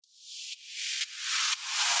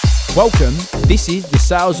Welcome, this is the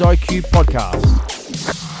Sales IQ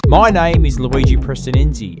Podcast. My name is Luigi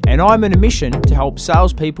Prestonenzi, and I'm on a mission to help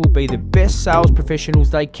salespeople be the best sales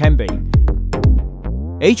professionals they can be.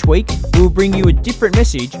 Each week, we'll bring you a different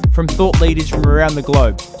message from thought leaders from around the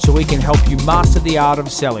globe so we can help you master the art of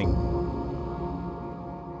selling.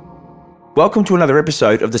 Welcome to another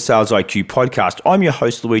episode of the Sales IQ Podcast. I'm your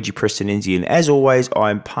host, Luigi Prestonenzi, and as always,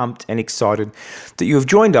 I'm pumped and excited that you have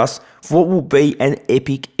joined us for what will be an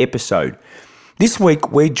epic episode. This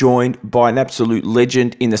week, we're joined by an absolute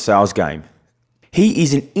legend in the sales game. He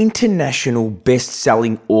is an international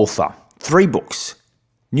best-selling author. 3 books: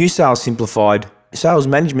 New Sales Simplified, Sales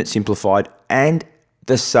Management Simplified, and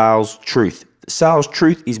The Sales Truth. The Sales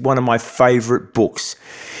Truth is one of my favorite books,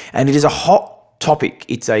 and it is a hot topic.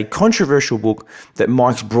 It's a controversial book that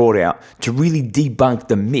Mike's brought out to really debunk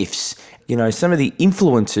the myths. You know, some of the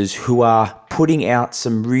influencers who are putting out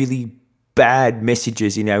some really bad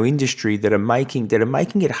messages in our industry that are making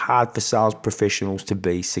it hard for sales professionals to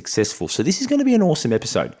be successful. So this is going to be an awesome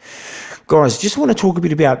episode. Guys, just want to talk a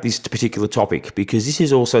bit about this particular topic because this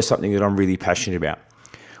is also something that I'm really passionate about.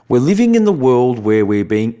 We're living in the world where we're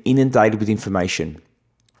being inundated with information.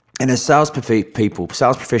 And as sales people,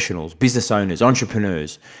 sales professionals, business owners,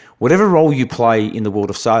 entrepreneurs, whatever role you play in the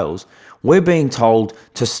world of sales, we're being told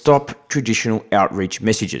to stop traditional outreach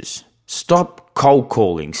messages. Stop cold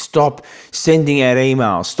calling, stop sending out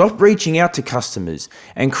emails, stop reaching out to customers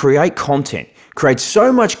and create content. Create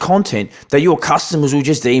so much content that your customers will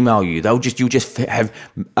just email you. You'll just have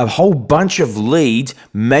a whole bunch of leads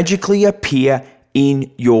magically appear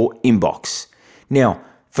in your inbox. Now,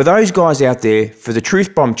 for those guys out there, for the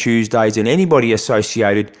Truth Bomb Tuesdays and anybody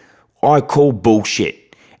associated, I call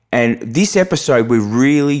bullshit. And this episode, we're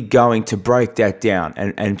really going to break that down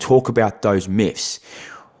and talk about those myths.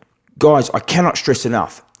 Guys, I cannot stress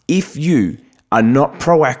enough, if you are not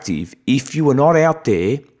proactive, if you are not out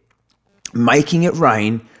there making it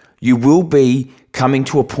rain, you will be coming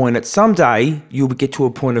to a point that someday you'll get to a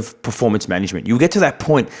point of performance management. You'll get to that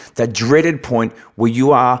point, that dreaded point where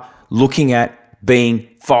you are looking at being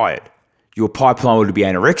fired. Your pipeline will be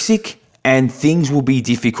anorexic and things will be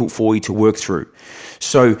difficult for you to work through.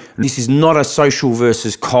 So this is not a social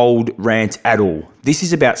versus cold rant at all. This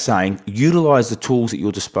is about saying utilize the tools at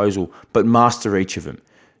your disposal, but master each of them.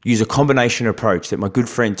 Use a combination approach that my good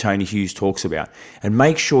friend Tony Hughes talks about and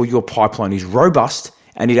make sure your pipeline is robust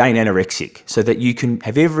and it ain't anorexic so that you can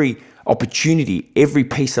have every opportunity, every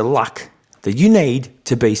piece of luck that you need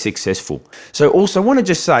to be successful. So also I want to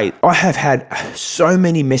just say, I have had so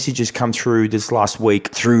many messages come through this last week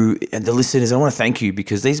through the listeners. I want to thank you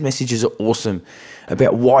because these messages are awesome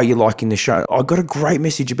about why you're liking the show. I got a great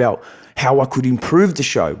message about how I could improve the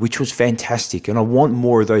show, which was fantastic. And I want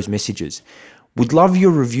more of those messages. Would love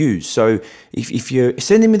your reviews. So if you're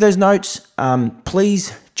sending me those notes,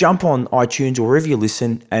 please jump on iTunes or wherever you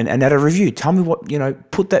listen and add a review. Tell me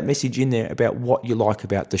what, put that message in there about what you like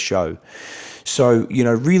about the show. So,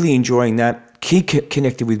 really enjoying that. Keep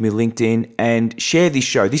connected with me, LinkedIn, and share this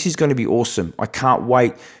show. This is going to be awesome. I can't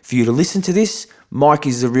wait for you to listen to this. Mike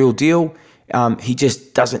is the real deal. He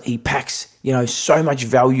packs, so much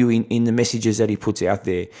value in the messages that he puts out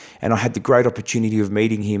there. And I had the great opportunity of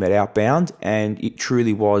meeting him at Outbound, and it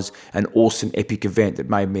truly was an awesome, epic event that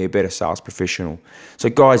made me a better sales professional. So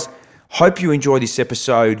guys, hope you enjoy this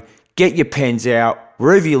episode. Get your pens out,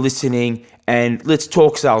 wherever you're listening, and let's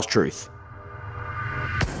talk sales truth.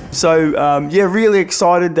 So, really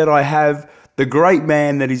excited that I have the great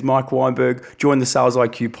man that is Mike Weinberg join the Sales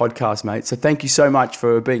IQ podcast, mate. So thank you so much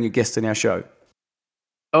for being a guest on our show.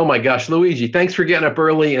 Oh my gosh, Luigi, thanks for getting up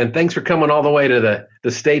early and thanks for coming all the way to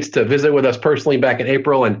the States to visit with us personally back in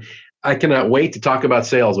April. And I cannot wait to talk about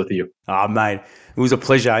sales with you. Oh, mate, it was a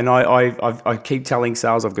pleasure. And I keep telling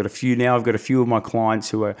sales, I've got a few now. I've got a few of my clients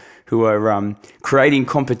who are creating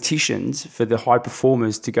competitions for the high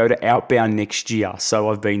performers to go to Outbound next year.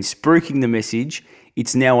 So I've been spruiking the message.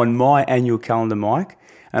 It's now on my annual calendar, Mike,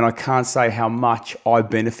 and I can't say how much I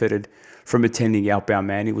benefited from attending Outbound,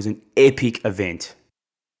 man. It was an epic event.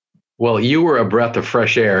 Well, you were a breath of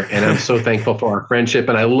fresh air, and I'm so thankful for our friendship.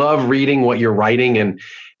 And I love reading what you're writing and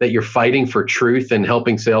that you're fighting for truth and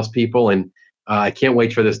helping salespeople. And I can't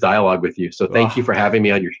wait for this dialogue with you. So thank you for having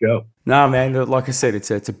me on your show. No, man, like I said, it's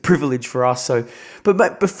a privilege for us. So,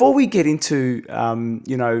 but before we get into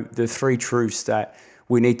the 3 truths that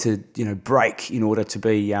we need to break in order to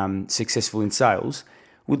be successful in sales,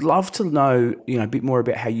 would love to know a bit more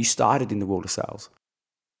about how you started in the world of sales.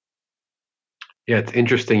 Yeah, it's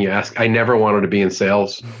interesting you ask. I never wanted to be in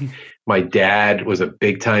sales. My dad was a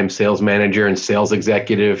big-time sales manager and sales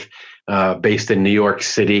executive based in New York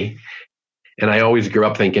City. And I always grew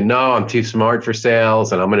up thinking, no, I'm too smart for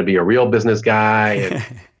sales and I'm going to be a real business guy.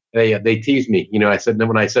 And they teased me. I said,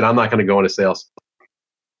 when I said, I'm not going to go into sales.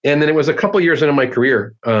 And then it was a couple years into my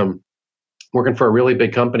career, working for a really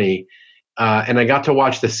big company. And I got to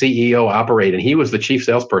watch the CEO operate, and he was the chief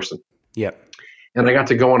salesperson. Yeah. And I got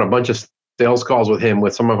to go on a bunch of sales calls with him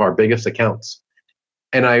with some of our biggest accounts.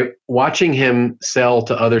 And watching him sell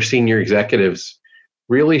to other senior executives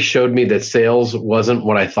really showed me that sales wasn't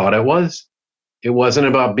what I thought it was. It wasn't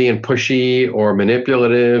about being pushy or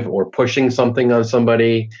manipulative or pushing something on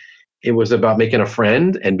somebody. It was about making a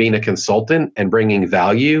friend and being a consultant and bringing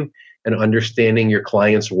value and understanding your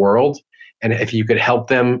client's world. And if you could help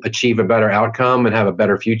them achieve a better outcome and have a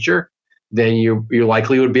better future, then you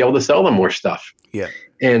likely would be able to sell them more stuff. Yeah.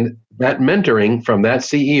 And that mentoring from that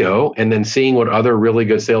CEO and then seeing what other really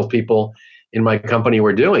good salespeople in my company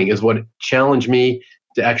were doing is what challenged me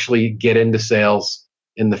to actually get into sales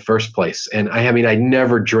in the first place. And I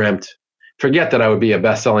never dreamt, forget that I would be a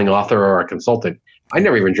best-selling author or a consultant. I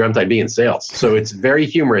never even dreamt I'd be in sales. So it's very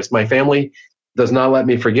humorous. My family does not let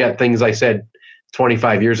me forget things I said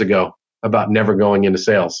 25 years ago about never going into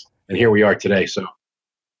sales. And here we are today. So.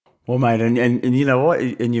 Well, mate, and you know what?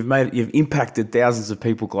 And you've impacted thousands of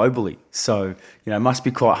people globally. So, it must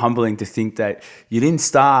be quite humbling to think that you didn't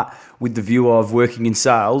start with the view of working in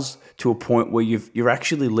sales to a point where you're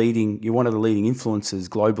actually you're one of the leading influencers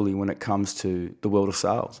globally when it comes to the world of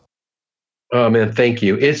sales. Oh man, thank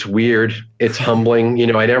you. It's weird. It's humbling.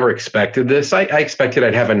 I never expected this. I expected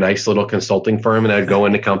I'd have a nice little consulting firm and I'd go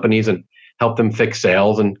into companies and help them fix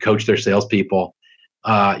sales and coach their salespeople.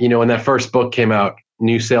 When that first book came out,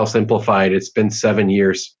 New Sales Simplified, it's been 7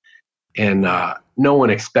 years, and no one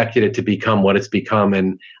expected it to become what it's become,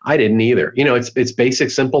 and I didn't either. It's basic,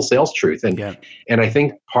 simple sales truth, and I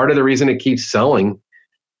think part of the reason it keeps selling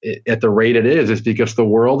at the rate it is because the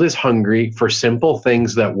world is hungry for simple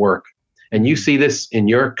things that work. And you see this in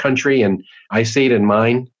your country, and I see it in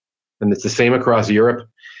mine, and it's the same across Europe.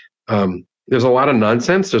 There's a lot of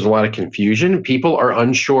nonsense. There's a lot of confusion. People are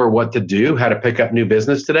unsure what to do, how to pick up new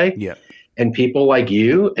business today. Yeah. And people like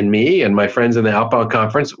you and me and my friends in the Outbound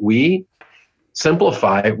Conference, we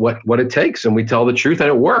simplify what it takes, and we tell the truth, and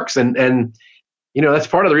it works. And that's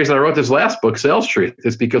part of the reason I wrote this last book, Sales Truth,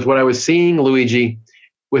 is because what I was seeing, Luigi,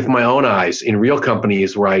 with my own eyes in real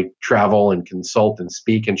companies where I travel and consult and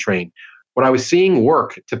speak and train, what I was seeing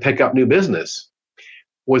work to pick up new business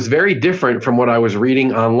was very different from what I was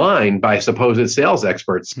reading online by supposed sales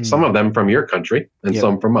experts, some of them from your country and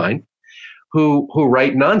some from mine, who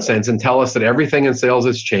write nonsense and tell us that everything in sales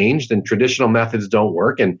has changed and traditional methods don't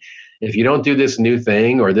work. And if you don't do this new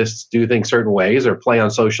thing or do things certain ways or play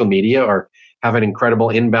on social media or have an incredible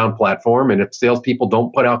inbound platform, and if salespeople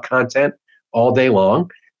don't put out content all day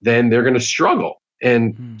long, then they're going to struggle.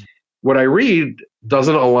 And what I read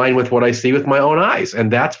doesn't align with what I see with my own eyes.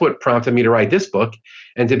 And that's what prompted me to write this book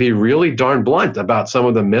and to be really darn blunt about some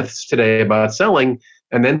of the myths today about selling,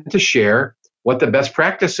 and then to share what the best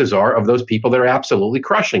practices are of those people that are absolutely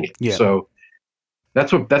crushing it. Yeah. So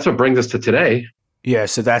that's what brings us to today. Yeah,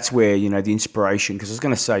 so that's where, the inspiration, because I was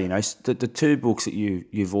going to say, the two books that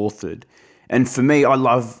you've authored, and for me, I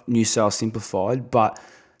love New Sales Simplified, but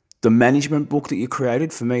the management book that you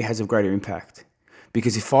created, for me, has a greater impact.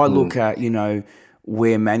 Because if I look at,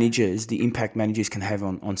 where the impact managers can have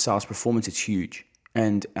on sales performance, it's huge.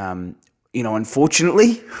 And,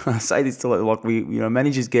 unfortunately, I say this to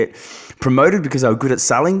managers get promoted because they're good at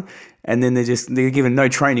selling, and then they're given no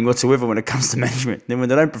training whatsoever when it comes to management. Then when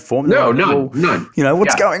they don't perform, none.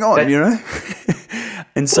 What's going on,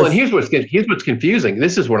 And so, and here's what's confusing.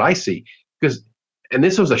 This is what I see, and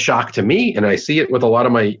this was a shock to me, and I see it with a lot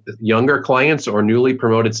of my younger clients or newly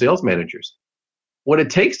promoted sales managers. What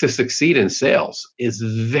it takes to succeed in sales is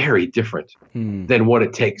very different than what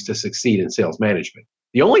it takes to succeed in sales management.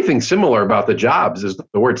 The only thing similar about the jobs is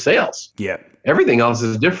the word sales. Yeah. Everything else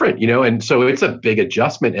is different, and so it's a big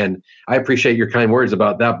adjustment. And I appreciate your kind words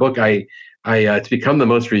about that book. It's become the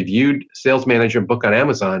most reviewed sales management book on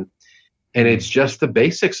Amazon. And it's just the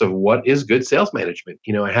basics of what is good sales management.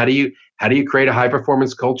 How do you create a high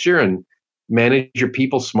performance culture and manage your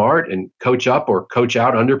people smart and coach up or coach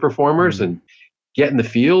out underperformers and get in the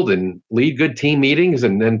field and lead good team meetings,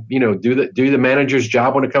 and then do the manager's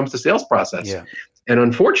job when it comes to sales process. Yeah. And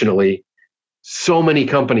unfortunately, so many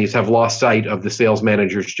companies have lost sight of the sales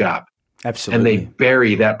manager's job. Absolutely. And they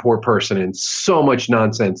bury that poor person in so much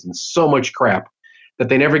nonsense and so much crap that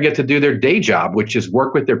they never get to do their day job, which is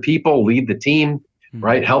work with their people, lead the team,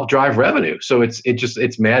 right? Help drive revenue. So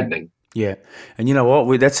it's maddening. Yeah. And you know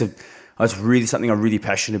what? That's really something I'm really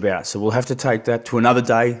passionate about. So we'll have to take that to another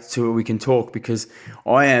day so we can talk, because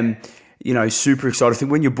I am super excited. I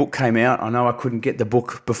think when your book came out, I know I couldn't get the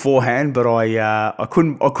book beforehand, but I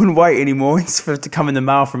couldn't wait anymore for it to come in the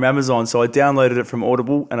mail from Amazon. So I downloaded it from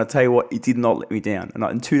Audible, and I tell you what, it did not let me down. And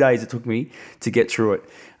in 2 days, it took me to get through it.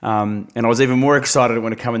 And I was even more excited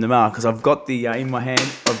when it came in the mail because I've got the in my hand,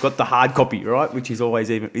 I've got the hard copy, right, which is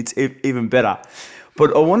always even better.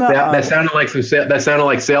 But I want to. That sounded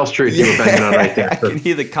like sales truth you were banging on right there. I can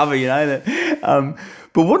hear the cover,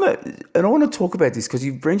 But I want to talk about this because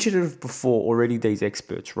you've mentioned it before already, these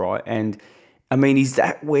experts, right? And I mean, is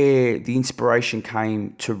that where the inspiration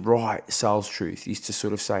came to write Sales Truth? Is to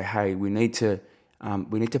sort of say, hey, we need to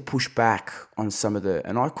push back on some of the,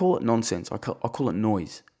 and I call it nonsense. I call it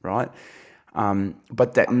noise, right?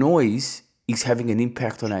 But that noise is having an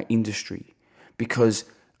impact on our industry because,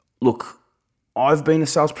 look, I've been a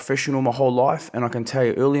sales professional my whole life, and I can tell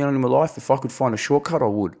you early on in my life, if I could find a shortcut, I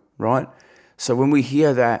would, right? So when we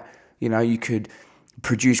hear that, you could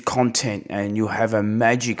produce content and you'll have a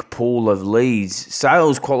magic pool of leads,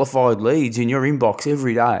 sales qualified leads in your inbox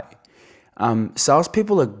every day,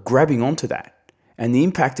 salespeople are grabbing onto that. And the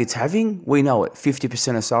impact it's having, we know it,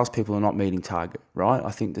 50% of salespeople are not meeting target, right?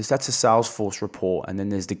 I think that's a Salesforce report, and then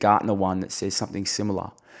there's the Gartner one that says something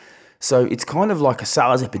similar. So it's kind of like a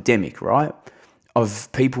sales epidemic, right,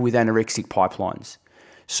 of people with anorexic pipelines.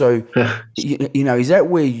 So, is that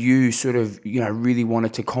where you sort of, really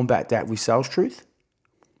wanted to combat that with Sales Truth?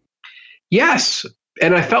 Yes.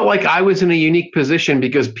 And I felt like I was in a unique position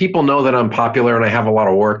because people know that I'm popular and I have a lot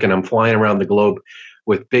of work and I'm flying around the globe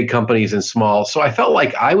with big companies and small. So I felt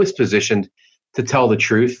like I was positioned to tell the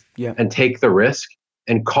truth and take the risk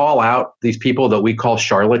and call out these people that we call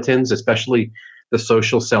charlatans, especially the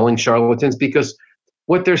social selling charlatans, because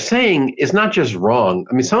what they're saying is not just wrong.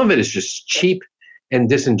 I mean, some of it is just cheap and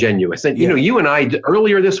disingenuous. And, you and I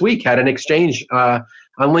earlier this week had an exchange on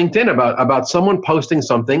LinkedIn about someone posting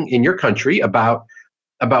something in your country about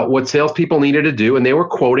what salespeople needed to do. And they were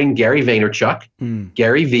quoting Gary Vaynerchuk,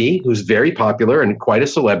 Gary V, who's very popular and quite a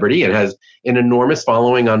celebrity and has an enormous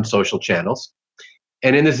following on social channels.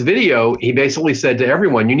 And in this video, he basically said to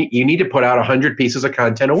everyone, you need to put out 100 pieces of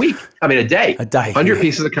content a day. 100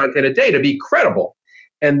 pieces of content a day to be credible.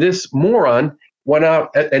 And this moron went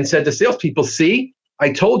out and said to salespeople, see,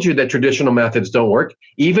 I told you that traditional methods don't work.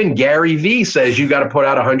 Even Gary V says you got to put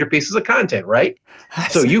out 100 pieces of content, right?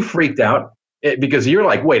 So you freaked out because you're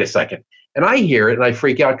like, wait a second. And I hear it and I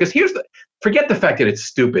freak out because forget the fact that it's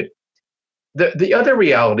stupid. The other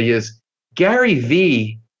reality is Gary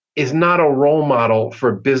V is not a role model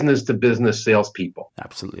for business to business salespeople.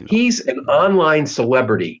 Absolutely. He's an online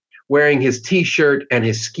celebrity wearing his t-shirt and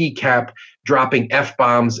his ski cap, dropping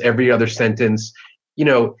F-bombs every other sentence,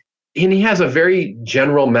 and he has a very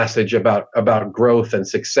general message about growth and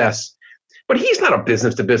success, but he's not a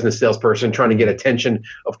business-to-business salesperson trying to get attention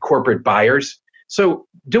of corporate buyers. So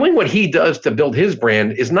doing what he does to build his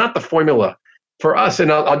brand is not the formula for us.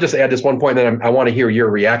 And I'll just add this one point, and I want to hear your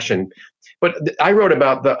reaction. But I wrote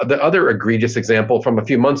about the other egregious example from a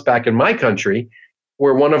few months back in my country,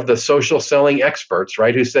 where one of the social selling experts,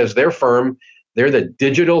 right, who says their firm, they're the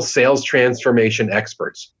digital sales transformation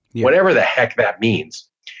experts, whatever the heck that means.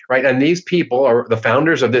 Right. And these people are the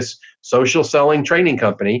founders of this social selling training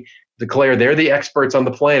company, declare they're the experts on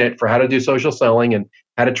the planet for how to do social selling and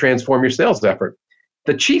how to transform your sales effort.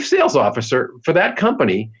 The chief sales officer for that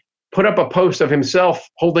company put up a post of himself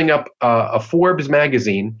holding up a Forbes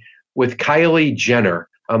magazine with Kylie Jenner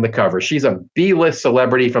on the cover. She's a B-list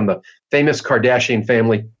celebrity from the famous Kardashian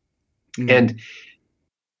family. And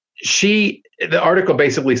the article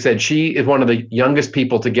basically said she is one of the youngest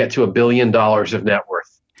people to get to $1 billion of net worth.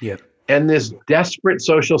 Yep. And this desperate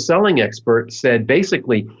social selling expert said,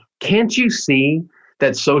 basically, can't you see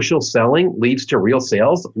that social selling leads to real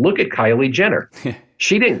sales? Look at Kylie Jenner.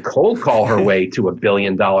 She didn't cold call her way to $1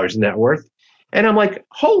 billion net worth. And I'm like,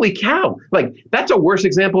 holy cow. Like, that's a worse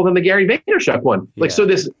example than the Gary Vaynerchuk one. Like, so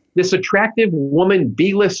this attractive woman,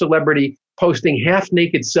 B-list celebrity posting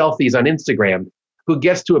half-naked selfies on Instagram who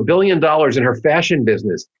gets to $1 billion in her fashion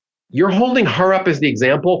business. You're holding her up as the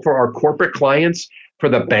example for our corporate clients, for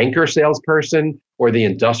the banker salesperson or the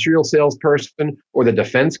industrial salesperson or the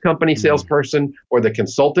defense company salesperson or the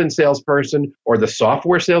consultant salesperson or the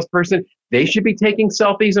software salesperson. They should be taking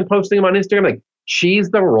selfies and posting them on Instagram. Like, she's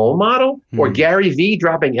the role model. Or Gary V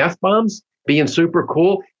dropping F-bombs, being super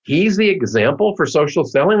cool. He's the example for social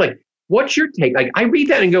selling. Like, what's your take? Like, I read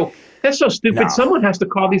that and go, that's so stupid. No. Someone has to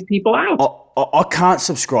call these people out. I can't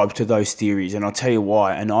subscribe to those theories, and I'll tell you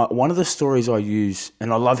why. And one of the stories I use,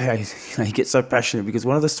 and I love how he gets so passionate, because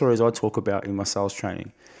one of the stories I talk about in my sales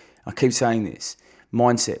training, I keep saying this,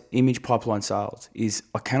 mindset, image pipeline sales, is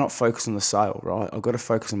I cannot focus on the sale, right? I've got to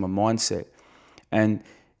focus on my mindset. And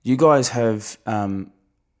you guys have,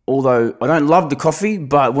 although I don't love the coffee,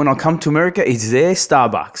 but when I come to America, it's there,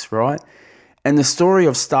 Starbucks, right? And the story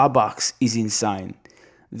of Starbucks is insane,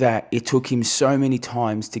 that it took him so many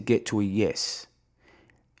times to get to a yes.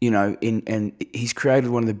 And he's created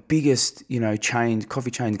one of the biggest,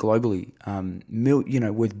 coffee chains globally,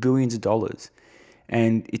 worth billions of dollars.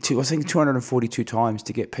 And it took, I think, 242 times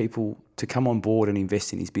to get people to come on board and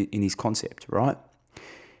invest in his concept, right?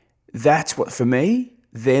 That's what, for me,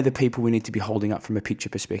 they're the people we need to be holding up from a picture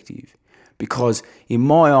perspective. Because in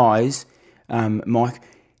my eyes, Mike,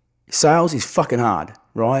 sales is fucking hard,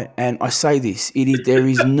 right? And I say this, there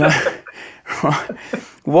is no, right?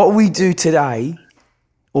 What we do today,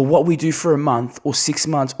 or what we do for a month or 6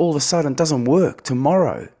 months, all of a sudden doesn't work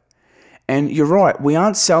tomorrow. And you're right, we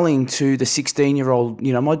aren't selling to the 16-year-old,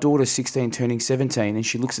 my daughter's 16 turning 17 and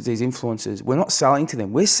she looks at these influencers. We're not selling to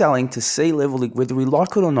them. We're selling to C-level, whether we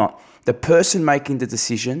like it or not. The person making the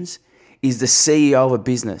decisions is the CEO of a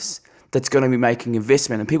business that's going to be making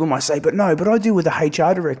investment. And people might say, but I deal with the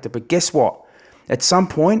HR director. But guess what? At some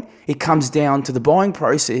point, it comes down to the buying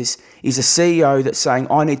process is a CEO that's saying,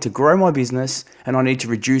 I need to grow my business and I need to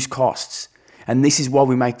reduce costs. And this is why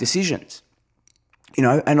we make decisions.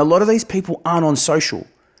 And a lot of these people aren't on social.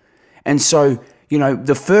 And so,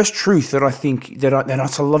 the first truth that I think that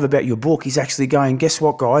I love about your book is actually going, guess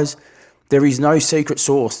what, guys? There is no secret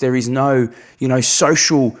sauce. There is no,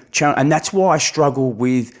 social channel. And that's why I struggle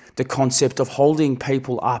with the concept of holding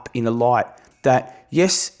people up in a light that,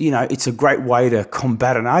 yes, it's a great way to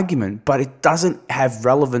combat an argument, but it doesn't have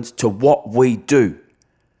relevance to what we do.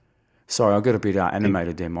 Sorry, I got a bit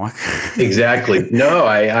animated there, Mike. Exactly. No,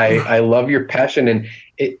 I love your passion. And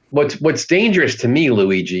what's dangerous to me,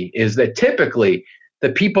 Luigi, is that typically the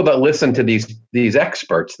people that listen to these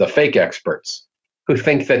experts, the fake experts, who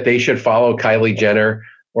think that they should follow Kylie Jenner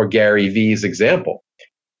or Gary Vee's example,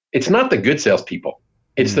 it's not the good salespeople.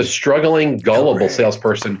 It's the struggling, gullible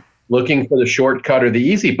salesperson looking for the shortcut or the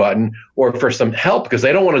easy button or for some help because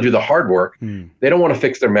they don't want to do the hard work. They don't want to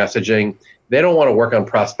fix their messaging. They don't want to work on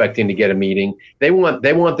prospecting to get a meeting. They want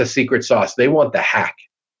the secret sauce. They want the hack.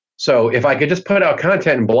 So if I could just put out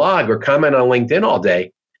content and blog or comment on LinkedIn all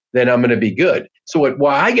day, then I'm going to be good. So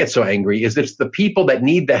why I get so angry is it's the people that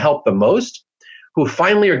need the help the most who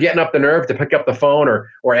finally are getting up the nerve to pick up the phone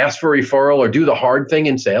or ask for a referral or do the hard thing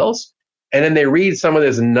in sales. And then they read some of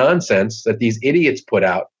this nonsense that these idiots put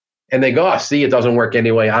out. And they go, oh, see, it doesn't work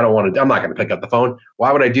anyway. I'm not going to pick up the phone.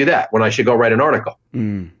 Why would I do that when I should go write an article?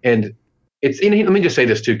 And let me just say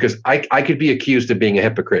this too, because I could be accused of being a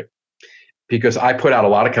hypocrite because I put out a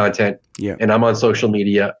lot of content and I'm on social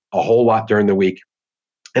media a whole lot during the week.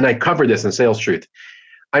 And I cover this in Sales Truth.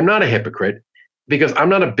 I'm not a hypocrite because I'm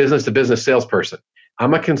not a business-to-business salesperson.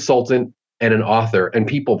 I'm a consultant and an author, and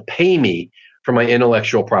people pay me for my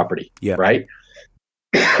intellectual property, right?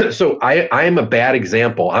 So I am a bad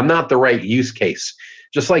example. I'm not the right use case.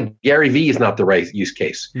 Just like Gary Vee is not the right use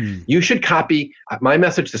case. You should copy. My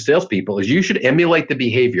message to salespeople is you should emulate the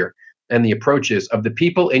behavior and the approaches of the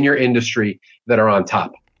people in your industry that are on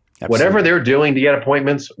top. Absolutely. Whatever they're doing to get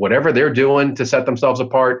appointments, whatever they're doing to set themselves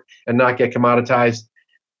apart and not get commoditized,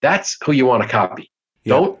 that's who you want to copy.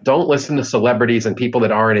 Don't listen to celebrities and people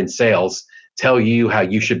that aren't in sales tell you how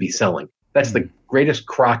you should be selling. That's the greatest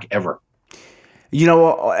crock ever. You know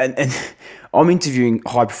what? And I'm interviewing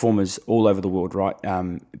high performers all over the world, right?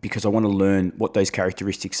 Because I want to learn what those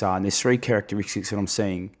characteristics are. And there's 3 characteristics that I'm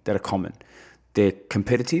seeing that are common. They're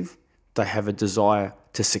competitive, they have a desire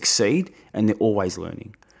to succeed, and they're always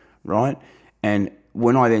learning, right? And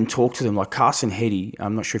when I then talk to them, like Carson Heddy,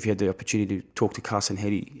 I'm not sure if you had the opportunity to talk to Carson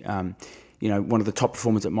Heddy, one of the top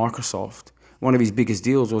performers at Microsoft. One of his biggest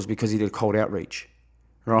deals was because he did a cold outreach,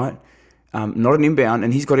 right? Not an inbound,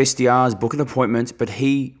 and he's got SDRs, booking appointments, but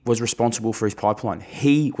he was responsible for his pipeline.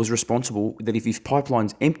 He was responsible that if his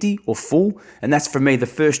pipeline's empty or full, and that's for me the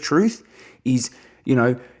first truth is,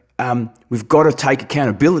 we've got to take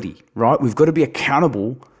accountability, right? We've got to be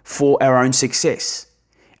accountable for our own success.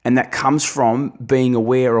 And that comes from being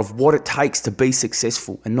aware of what it takes to be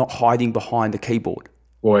successful and not hiding behind the keyboard.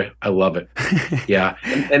 Boy, I love it. Yeah.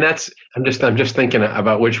 And I'm just thinking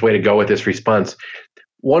about which way to go with this response.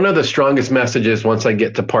 One of the strongest messages once I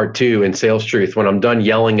get to part 2 in Sales Truth, when I'm done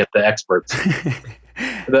yelling at the experts,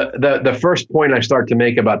 the first point I start to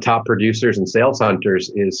make about top producers and sales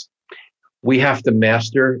hunters is we have to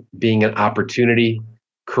master being an opportunity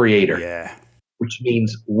creator, which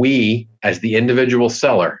means we, as the individual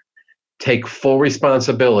seller, take full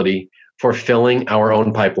responsibility for filling our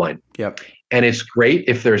own pipeline. And it's great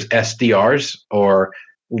if there's SDRs or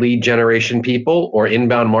lead generation people or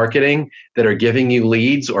inbound marketing that are giving you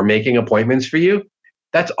leads or making appointments for you.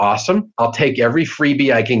 That's awesome. I'll take every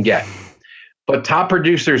freebie I can get. But top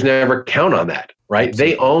producers never count on that, right?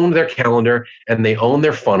 Absolutely. They own their calendar and they own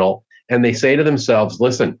their funnel, and they say to themselves,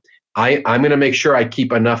 listen, I'm going to make sure I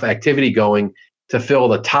keep enough activity going to fill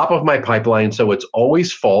the top of my pipeline so it's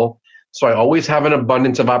always full. So I always have an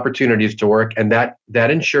abundance of opportunities to work, and that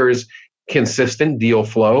ensures consistent deal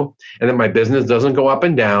flow, and that my business doesn't go up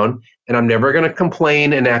and down, and I'm never going to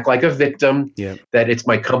complain and act like a victim that it's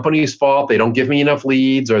my company's fault, they don't give me enough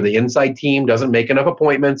leads, or the inside team doesn't make enough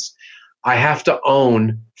appointments. I have to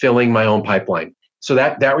own filling my own pipeline. So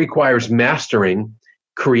that requires mastering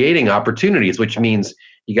creating opportunities, which means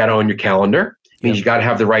you got to own your calendar. It means you got to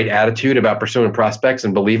have the right attitude about pursuing prospects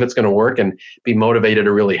and believe it's going to work and be motivated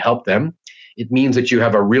to really help them. It means that you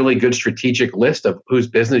have a really good strategic list of whose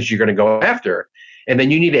business you're going to go after. And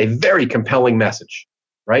then you need a very compelling message,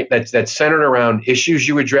 right? That's centered around issues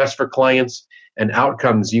you address for clients and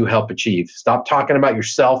outcomes you help achieve. Stop talking about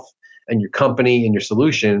yourself and your company and your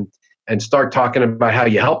solution, and start talking about how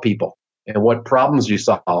you help people and what problems you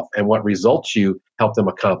solve and what results you help them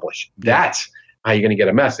accomplish. That's how you're going to get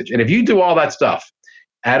a message. And if you do all that stuff,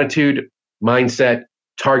 attitude, mindset,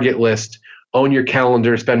 target list, own your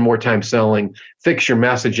calendar, spend more time selling, fix your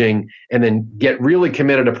messaging, and then get really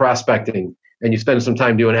committed to prospecting, and you spend some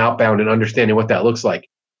time doing outbound and understanding what that looks like,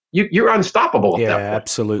 you're unstoppable at that point.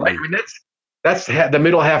 Absolutely. Right? I mean, that's the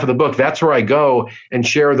middle half of the book. That's where I go and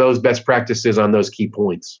share those best practices on those key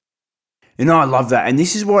points. I love that. And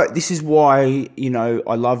this is why,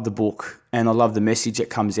 I love the book and I love the message that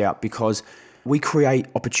comes out, because we create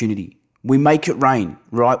opportunity. We make it rain,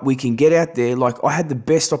 right? We can get out there. Like, I had the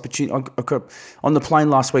best opportunity. I got on the plane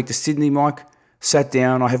last week to Sydney, Mike, sat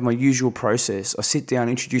down. I have my usual process. I sit down,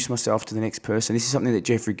 introduce myself to the next person. This is something that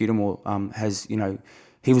Jeffrey Gittermore has,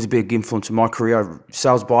 he was a big influence in my career.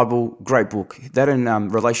 Sales Bible, great book. That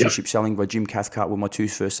and Relationship Selling by Jim Cathcart were my two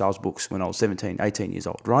first sales books when I was 17, 18 years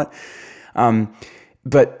old, right?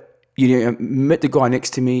 But met the guy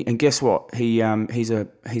next to me, and guess what? He's a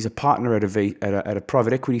partner at a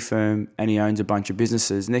private equity firm, and he owns a bunch of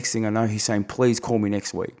businesses. Next thing I know, he's saying, "Please call me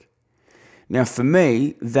next week." Now, for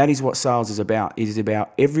me, that is what sales is about. It is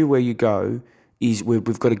about everywhere you go.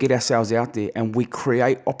 We've got to get ourselves out there, and we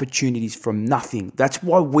create opportunities from nothing. That's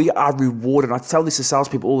why we are rewarded. I tell this to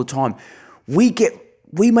salespeople all the time.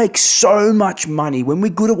 We make so much money when we're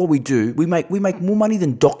good at what we do. We make more money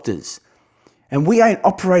than doctors. And we ain't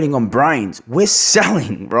operating on brains. We're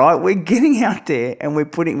selling, right? We're getting out there and we're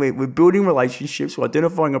building relationships. We're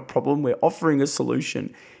identifying a problem. We're offering a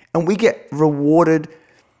solution, and we get rewarded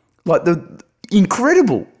like the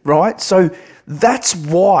incredible, right? So that's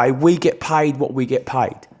why we get paid what we get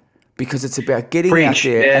paid, because it's about getting out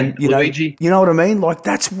there. And Luigi. You know what I mean? Like,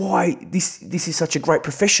 that's why this is such a great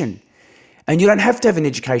profession. And you don't have to have an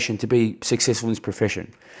education to be successful in this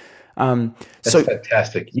profession. That's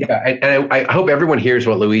fantastic. Yeah, and I hope everyone hears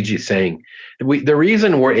what Luigi is saying. The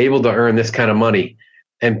reason we're able to earn this kind of money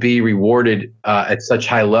and be rewarded at such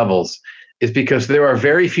high levels is because there are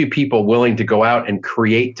very few people willing to go out and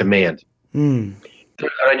create demand.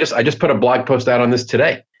 I just put a blog post out on this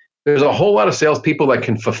today. There's a whole lot of salespeople that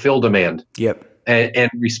can fulfill demand. Yep. And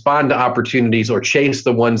respond to opportunities or chase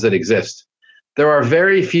the ones that exist. There are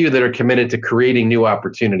very few that are committed to creating new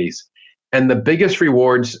opportunities. And the biggest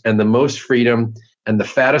rewards and the most freedom and the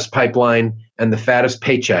fattest pipeline and the fattest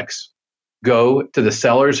paychecks go to the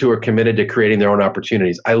sellers who are committed to creating their own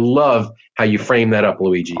opportunities. I love how you frame that up,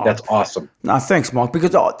 Luigi. That's awesome. No, thanks, Mike.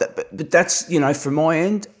 Because but that's, from my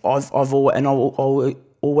end, I've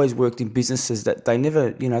always worked in businesses that they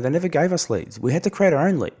never gave us leads. We had to create our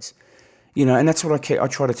own leads. And that's what I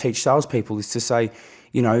try to teach salespeople, is to say,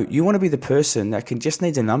 you want to be the person that just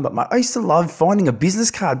needs a number. I used to love finding a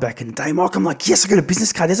business card back in the day, Mike. I'm like, yes, I got a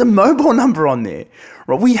business card. There's a mobile number on there,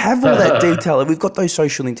 right? We have all that detail, and we've got those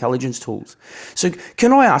social intelligence tools. So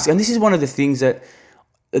can I ask, and this is one of the things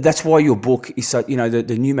that's why your book is so,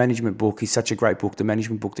 the new management book is such a great book, the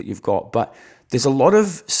management book that you've got. But there's a lot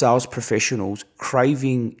of sales professionals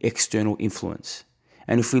craving external influence.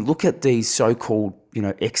 And if we look at these so-called,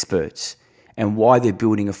 experts and why they're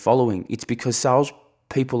building a following, it's because sales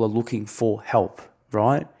people are looking for help,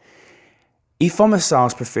 right? If I'm a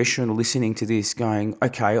sales professional listening to this going,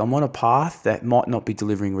 okay, I'm on a path that might not be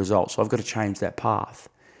delivering results, so I've got to change that path.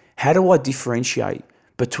 How do I differentiate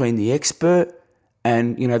between the expert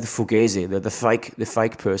and, the fugazi, the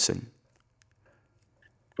fake person?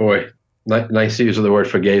 Boy, nice use of the word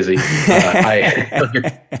fugazi.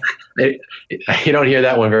 You don't hear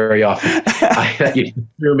that one very often. You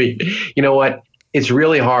threw me. You know what? It's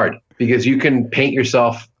really hard because you can paint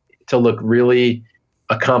yourself to look really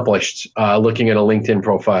accomplished looking at a LinkedIn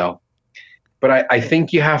profile. But I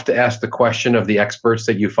think you have to ask the question of the experts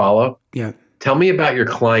that you follow. Yeah. Tell me about your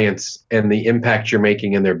clients and the impact you're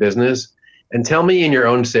making in their business. And tell me in your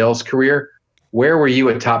own sales career, where were you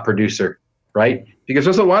a top producer, right? Because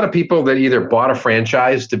there's a lot of people that either bought a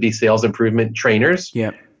franchise to be sales improvement trainers,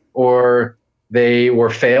 Yeah. or they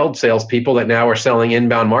were failed salespeople that now are selling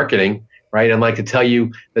inbound marketing, right? And like to tell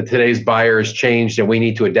you that today's buyer has changed and we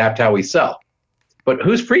need to adapt how we sell. But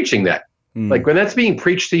who's preaching that? Like when that's being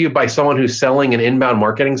preached to you by someone who's selling an inbound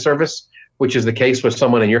marketing service, which is the case with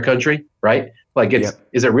someone in your country, right? Like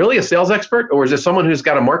is it really a sales expert, or is it someone who's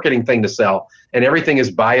got a marketing thing to sell and everything is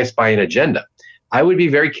biased by an agenda? I would be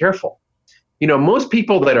very careful. Most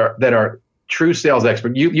people that are true sales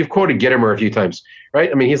experts, you've quoted Gittimer a few times, right?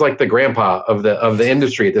 I mean, he's like the grandpa of the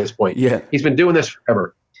industry at this point. Yeah. He's been doing this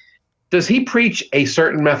forever. Does he preach a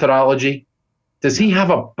certain methodology? Does he have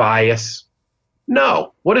a bias?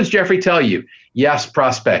 No. What does Jeffrey tell you? Yes,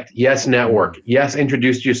 prospect. Yes, network. Yes,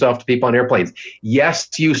 introduce yourself to people on airplanes. Yes,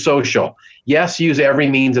 use social. Yes, use every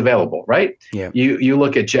means available, right? Yeah. You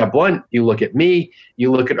look at Jeb Blunt, you look at me,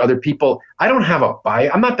 you look at other people. I don't have a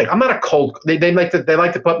bias. I'm not a cold. They like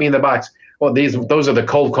to put me in the box. Well, those are the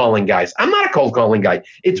cold calling guys. I'm not a cold calling guy.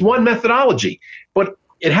 It's one methodology, but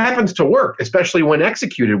it happens to work, especially when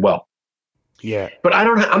executed well. Yeah. But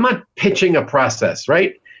I'm not pitching a process,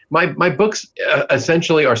 right? My books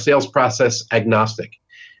essentially are sales process agnostic.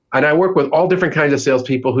 And I work with all different kinds of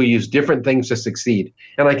salespeople who use different things to succeed.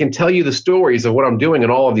 And I can tell you the stories of what I'm doing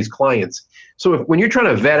in all of these clients. So when you're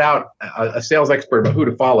trying to vet out a sales expert about who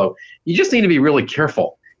to follow, you just need to be really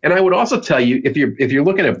careful. And I would also tell you, if you're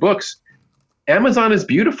looking at books, Amazon is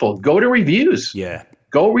beautiful. Go to reviews. Yeah.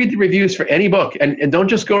 Go read the reviews for any book. And don't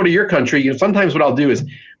just go to your country. Sometimes what I'll do is,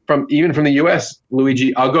 even from the US,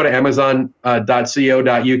 Luigi, I'll go to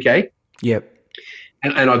amazon.co.uk. Yep.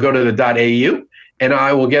 And I'll go to the .au and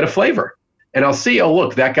I will get a flavor. And I'll see, oh,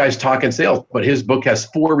 look, that guy's talking sales, but his book has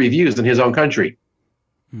 4 reviews in his own country.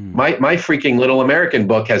 My freaking little American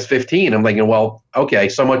book has 15. I'm thinking, well, okay,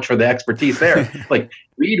 so much for the expertise there. Like,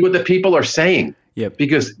 read what the people are saying. Yep.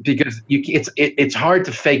 Because it's hard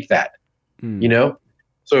to fake that,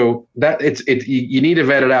 So that you need to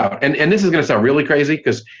vet it out. And this is going to sound really crazy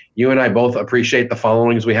because you and I both appreciate the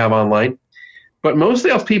followings we have online. But most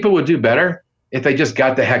salespeople would do better if they just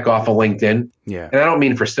got the heck off of LinkedIn. Yeah. And I don't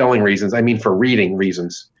mean for selling reasons. I mean for reading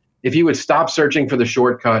reasons. If you would stop searching for the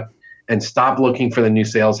shortcut and stop looking for the new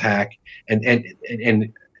sales hack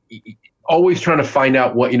and always trying to find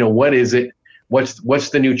out what is it, what's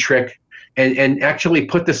the new trick, and actually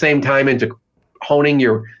put the same time into honing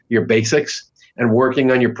your basics and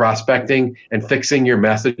working on your prospecting and fixing your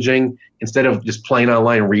messaging instead of just playing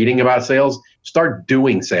online reading about sales. Start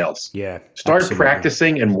doing sales. Yeah. Start absolutely.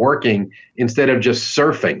 practicing and working instead of just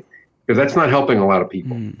surfing, because that's not helping a lot of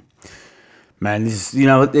people. Man,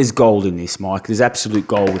 there's gold in this, Mike. There's absolute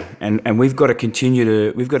gold, and we've got to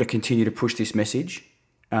continue to push this message,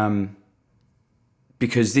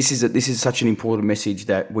 because this is such an important message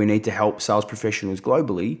that we need to help sales professionals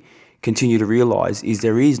globally continue to realize is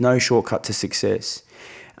there is no shortcut to success.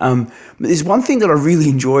 There's one thing that I really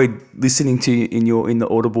enjoyed listening to in the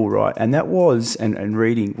Audible, right? And that was, and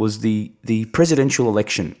reading, was the presidential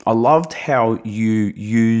election. I loved how you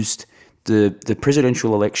used the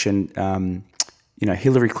presidential election,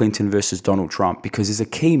 Hillary Clinton versus Donald Trump, because there's a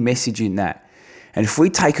key message in that. And if we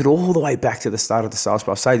take it all the way back to the start of the sales,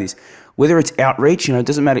 I'll say this, whether it's outreach, it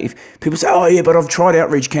doesn't matter if people say, oh yeah, but I've tried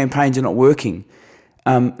outreach campaigns, they're not working.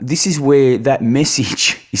 This is where that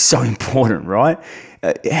message is so important, right?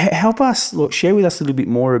 Help us, share with us a little bit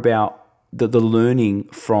more about the learning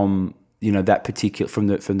from that particular from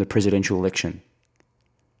the presidential election.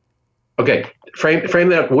 Okay, frame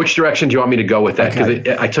that up. Which direction do you want me to go with that? Because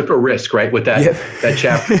Okay. I took a risk, right, with that that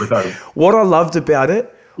chapter with our. What I loved about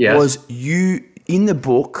it Yes. was you in the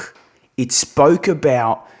book. It spoke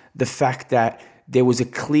about the fact that there was a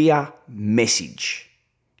clear message.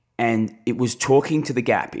 And it was talking to the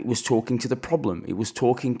gap. It was talking to the problem. It was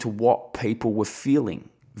talking to what people were feeling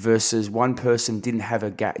versus one person didn't have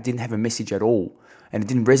a gap, didn't have a message at all, and it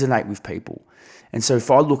didn't resonate with people. And so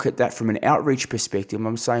if I look at that from an outreach perspective,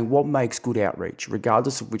 I'm saying what makes good outreach,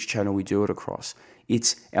 regardless of which channel we do it across,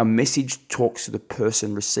 it's our message talks to the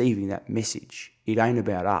person receiving that message. It ain't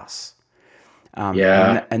about us.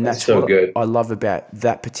 And that's so what good. I love about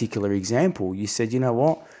that particular example. You said, you know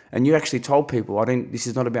what? And you actually told people, this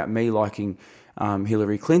is not about me liking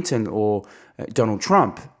Hillary Clinton or Donald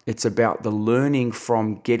Trump. It's about the learning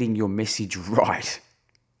from getting your message right.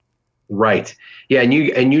 Right. Yeah, and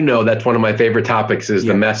you know that's one of my favorite topics is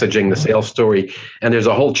the messaging, the sales story. And there's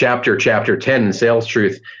a whole chapter 10 in Sales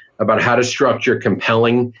Truth about how to structure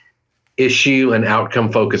compelling issue and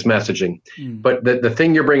outcome focused messaging. But the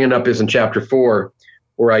thing you're bringing up is in chapter 4,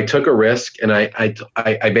 where I took a risk and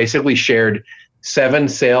I basically shared 7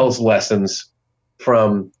 sales lessons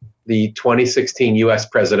from the 2016 US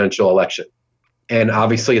presidential election. And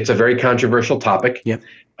obviously it's a very controversial topic. Yep.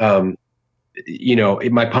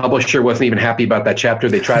 My publisher wasn't even happy about that chapter.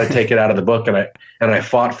 They tried to take it out of the book, and I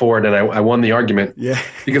fought for it, and I won the argument. Yeah.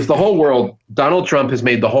 Because Donald Trump has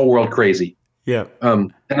made the whole world crazy. Yeah.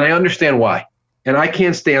 And I understand why. And I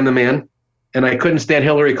can't stand the man, and I couldn't stand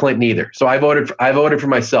Hillary Clinton either. So I voted for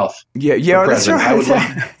myself. Yeah, that's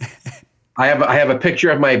right. I have a picture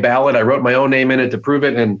of my ballot. I wrote my own name in it to prove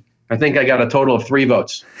it, and I think I got a total of 3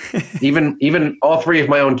 votes. Even all 3 of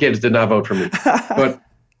my own kids did not vote for me. But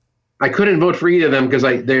I couldn't vote for either of them because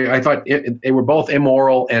I thought they were both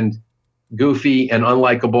immoral and goofy and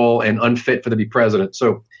unlikable and unfit for to be president.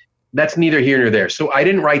 So that's neither here nor there. So I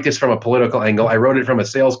didn't write this from a political angle. I wrote it from a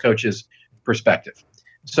sales coach's perspective.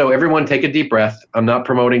 So everyone take a deep breath. I'm not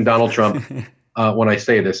promoting Donald Trump when I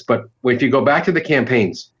say this, but if you go back to the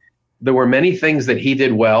campaigns, there were many things that he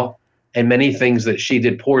did well and many things that she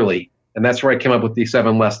did poorly. And that's where I came up with these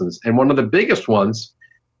 7 lessons. And one of the biggest ones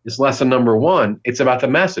is lesson number 1. It's about the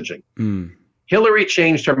messaging. Hillary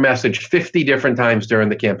changed her message 50 different times during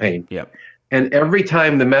the campaign. Yep. And every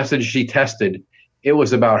time the message she tested, it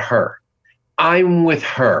was about her. I'm with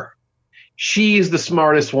her. She's the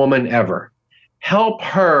smartest woman ever. Help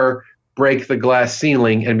her break the glass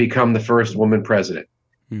ceiling and become the first woman president.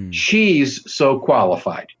 She's so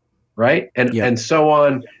qualified, right? And so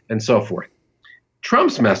on and so forth.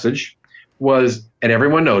 Trump's message was, and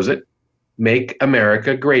everyone knows it, make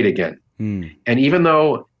America great again. And even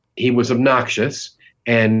though he was obnoxious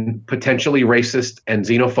and potentially racist and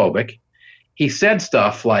xenophobic, he said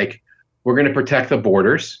stuff like, we're going to protect the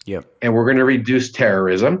borders and we're going to reduce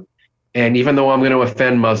terrorism. And even though I'm going to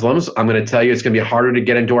offend Muslims, I'm going to tell you it's going to be harder to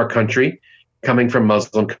get into our country coming from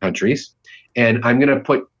Muslim countries. And I'm going to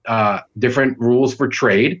put different rules for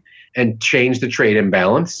trade and change the trade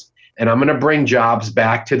imbalance. And I'm going to bring jobs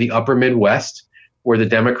back to the upper Midwest where the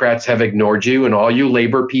Democrats have ignored you, and all you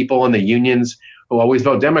labor people and the unions who always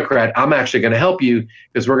vote Democrat, I'm actually going to help you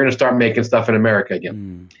because we're going to start making stuff in America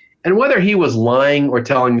again. And whether he was lying or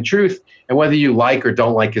telling the truth, and whether you like or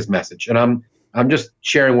don't like his message, and I'm just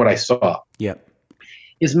sharing what I saw. Yep.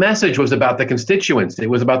 His message was about the constituents.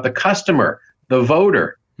 It was about the customer, the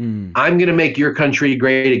voter. I'm going to make your country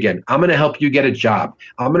great again. I'm going to help you get a job.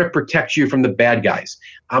 I'm going to protect you from the bad guys.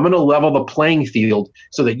 I'm going to level the playing field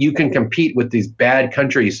so that you can compete with these bad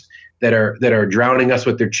countries that are drowning us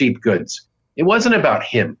with their cheap goods. It wasn't about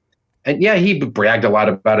him. And yeah, he bragged a lot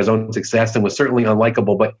about his own success and was certainly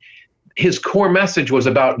unlikable, but his core message was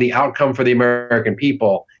about the outcome for the American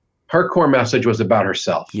people. Her core message was about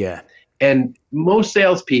herself. Yeah. And most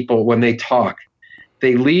salespeople, when they talk,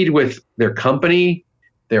 they lead with their company,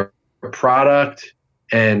 their product,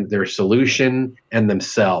 and their solution, and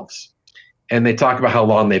themselves. And they talk about how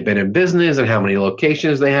long they've been in business and how many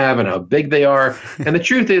locations they have and how big they are. And the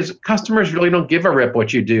truth is, customers really don't give a rip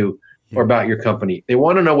what you do or about your company. They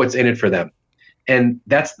want to know what's in it for them. And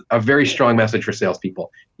that's a very strong message for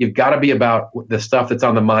salespeople. You've got to be about the stuff that's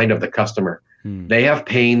on the mind of the customer. They have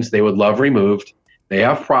pains they would love removed. They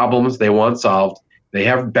have problems they want solved. They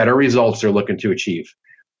have better results they're looking to achieve.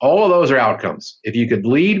 All of those are outcomes. If you could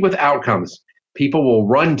lead with outcomes, people will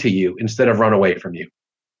run to you instead of run away from you.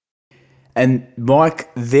 And Mike,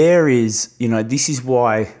 there is, this is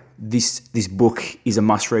why this book is a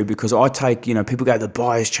must read, because I take, people go, the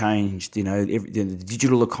buyer's changed, the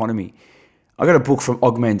digital economy. I got a book from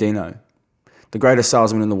Og Mandino, the greatest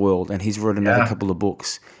salesman in the world, and he's written another couple of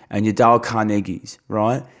books, and your Dale Carnegie's,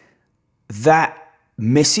 right? That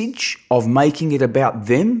message of making it about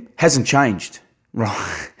them hasn't changed,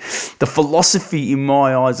 right? The philosophy in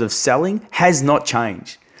my eyes of selling has not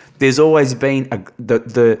changed. There's always been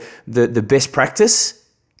the best practice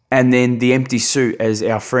and then the empty suit, as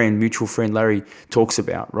our mutual friend Larry talks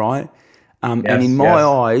about, right? And in my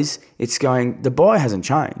eyes, it's going, the buyer hasn't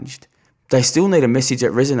changed. They still need a message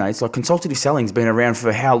that resonates. Like consultative selling's been around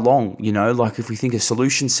for how long, like if we think of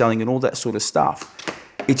solution selling and all that sort of stuff.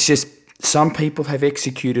 It's just some people have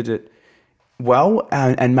executed it well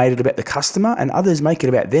and made it about the customer, and others make it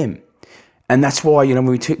about them. And that's why, when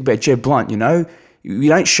we talk about Jeb Blunt, You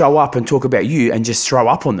don't show up and talk about you and just throw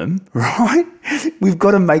up on them, right? We've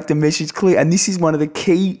got to make the message clear. And this is one of the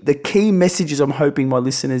key messages I'm hoping my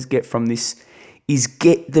listeners get from this is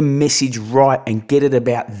get the message right and get it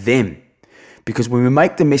about them. Because when we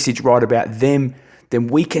make the message right about them, then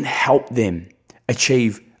we can help them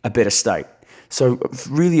achieve a better state. So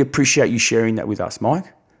really appreciate you sharing that with us, Mike.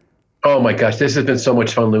 Oh my gosh, this has been so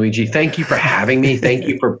much fun, Luigi. Thank you for having me. Thank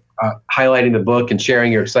you for highlighting the book and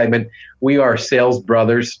sharing your excitement. We are sales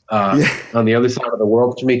brothers on the other side of the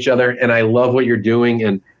world from each other, and I love what you're doing.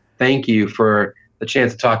 And thank you for the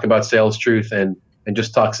chance to talk about sales truth and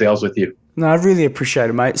just talk sales with you. No, I really appreciate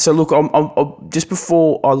it, mate. So look, I'm just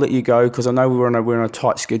before I let you go, because I know we're on a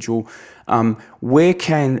tight schedule, where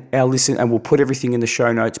can our listeners, and we'll put everything in the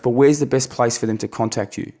show notes, but where's the best place for them to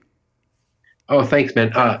contact you? Oh, thanks,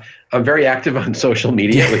 man. I'm very active on social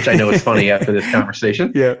media, which I know is funny after this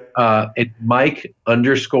conversation. Yeah. It's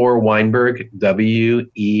Mike_Weinberg, WEINBERG,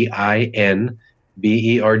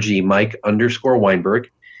 Mike_Weinberg.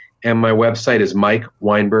 And my website is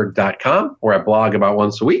mikeweinberg.com, where I blog about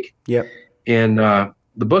once a week. Yep. And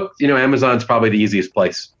the book, Amazon's probably the easiest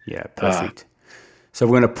place. Yeah, perfect. So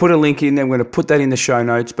we're going to put a link in there. We're going to put that in the show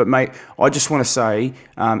notes. But, mate, I just want to say,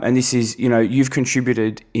 and this is, you've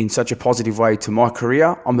contributed in such a positive way to my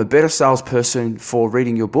career. I'm a better salesperson for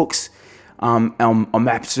reading your books. I'm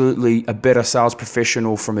absolutely a better sales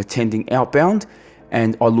professional from attending Outbound.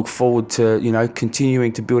 And I look forward to,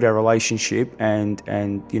 continuing to build our relationship and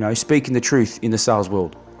speaking the truth in the sales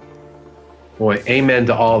world. Boy, amen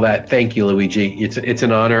to all that. Thank you, Luigi. It's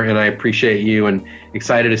an honor, and I appreciate you and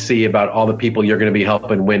excited to see about all the people you're going to be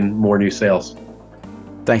helping win more new sales.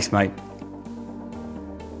 Thanks, mate.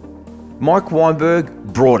 Mike Weinberg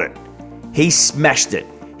brought it. He smashed it.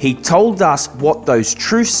 He told us what those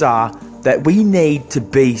truths are that we need to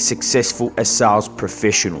be successful as sales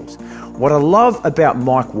professionals. What I love about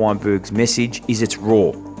Mike Weinberg's message is it's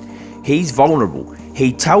raw. He's vulnerable.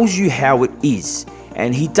 He tells you how it is.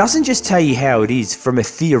 And he doesn't just tell you how it is from a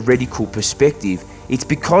theoretical perspective. It's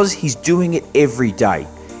because he's doing it every day.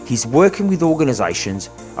 He's working with organizations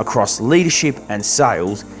across leadership and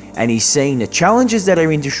sales, and he's seeing the challenges that our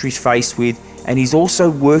industry's faced with, and he's also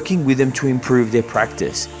working with them to improve their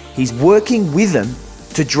practice. He's working with them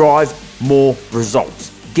to drive more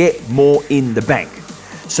results, get more in the bank.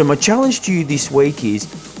 So my challenge to you this week is,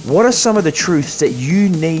 what are some of the truths that you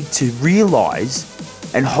need to realize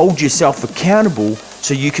and hold yourself accountable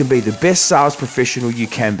so you can be the best sales professional you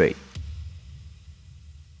can be?